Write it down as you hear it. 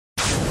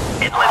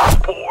Inland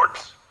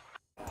Sports.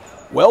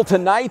 Well,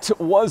 tonight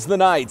was the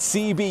night.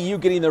 CBU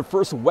getting their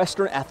first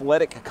Western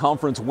Athletic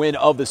Conference win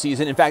of the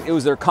season. In fact, it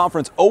was their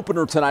conference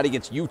opener tonight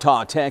against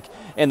Utah Tech,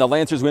 and the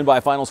Lancers win by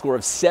a final score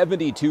of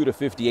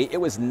 72-58. It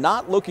was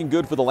not looking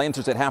good for the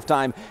Lancers at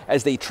halftime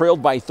as they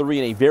trailed by 3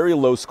 in a very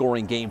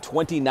low-scoring game,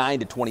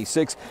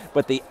 29-26,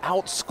 but they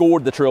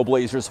outscored the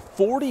Trailblazers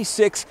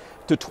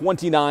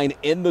 46-29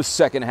 in the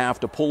second half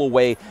to pull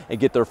away and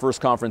get their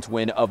first conference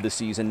win of the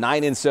season.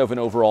 9-7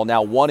 overall,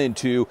 now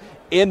 1-2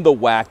 in the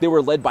WAC. They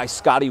were led by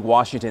Scotty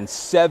Washington,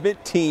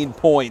 17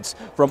 points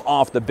from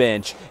off the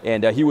bench,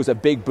 and he was a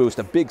big boost,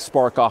 a big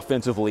spark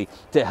offensively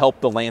to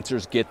help the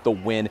Lancers get the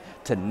win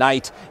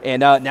tonight. And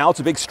now it's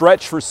a big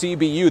stretch for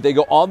CBU. They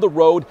go on the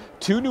road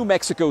to New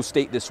Mexico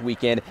State this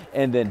weekend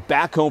and then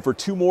back home for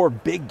 2 more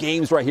big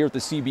games right here at the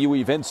CBU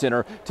Event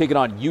Center, taking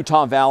on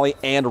Utah Valley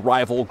and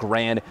rival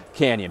Grand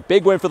Canyon.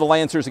 Big win for the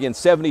Lancers, again,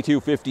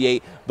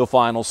 72-58, the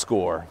final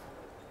score.